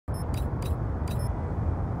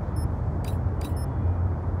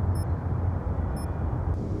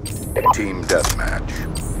Team Deathmatch.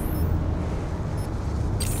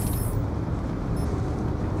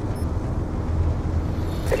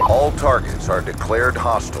 All targets are declared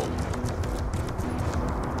hostile.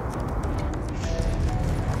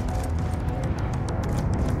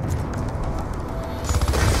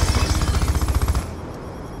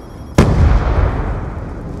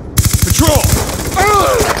 Patrol!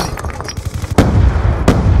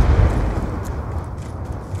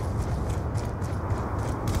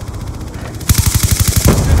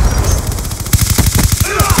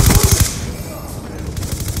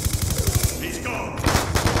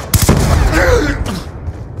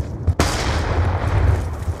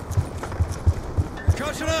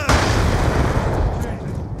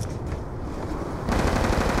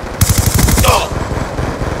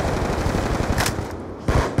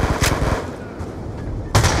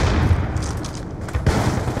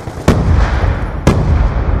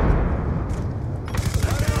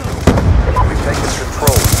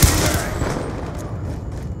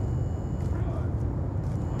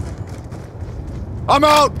 I'm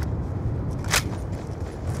out!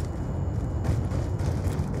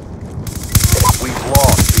 We've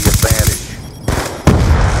lost the advantage.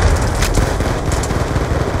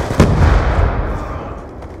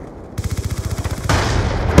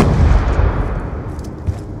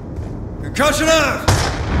 Concussion out!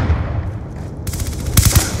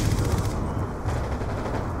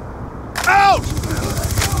 Out!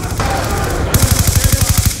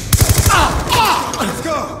 Let's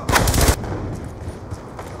go!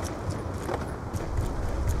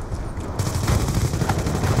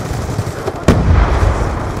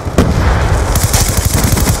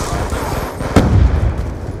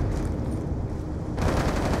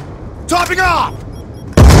 Topping off!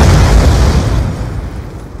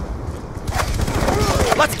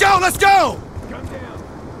 Let's go, let's go!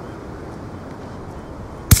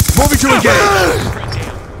 Moving to engage!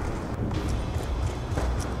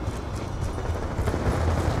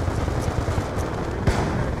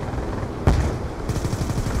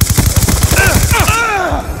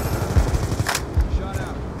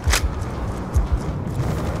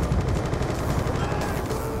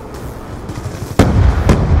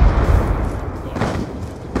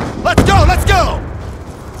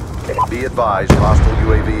 Be advised, hostile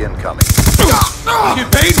UAV incoming.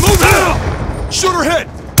 Get paid, move it! Shooter hit!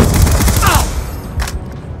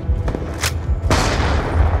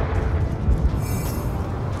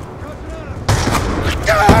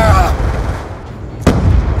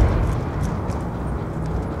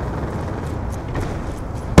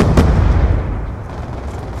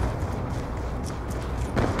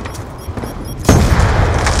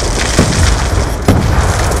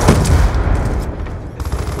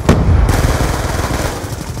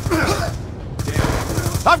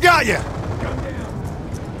 I've got you!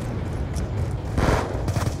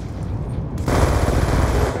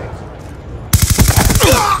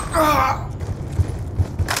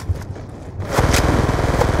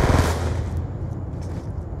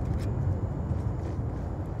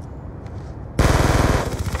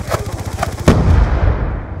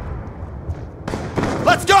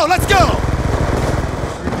 Let's go! Let's go!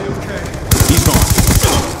 He's gone.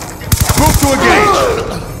 Move to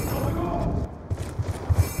engage!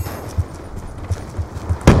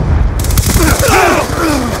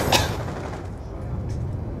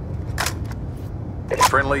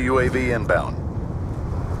 Friendly UAV inbound.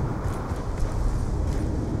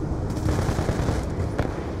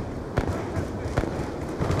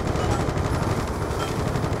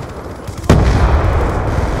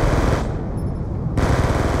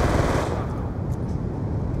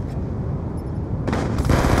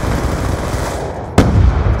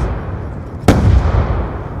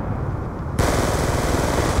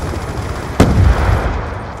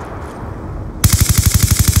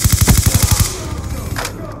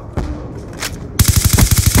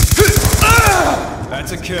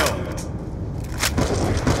 That's a kill.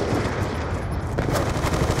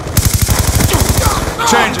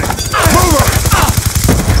 Changing. Move her!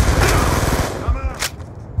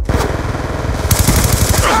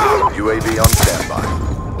 UAV on standby.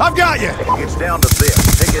 I've got you! It's down to this.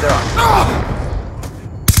 Pick it up.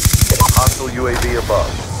 Hostile UAV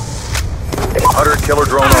above. Hunter killer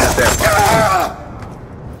drone on standby.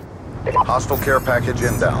 Hostile care package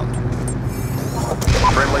inbound.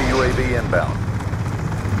 Friendly UAV inbound.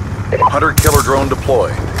 Hunter killer drone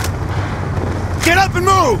deployed. Get up and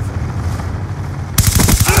move!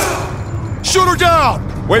 Shooter down!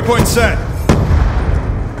 Waypoint set.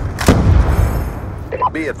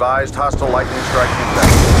 Be advised, hostile lightning strike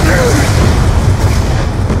inbound.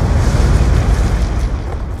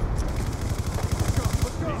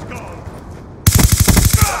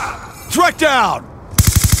 down!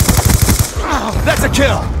 That's a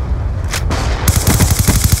kill!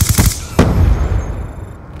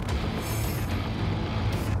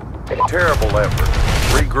 Terrible effort.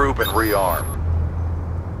 Regroup and rearm.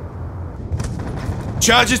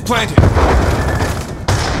 Charges planted.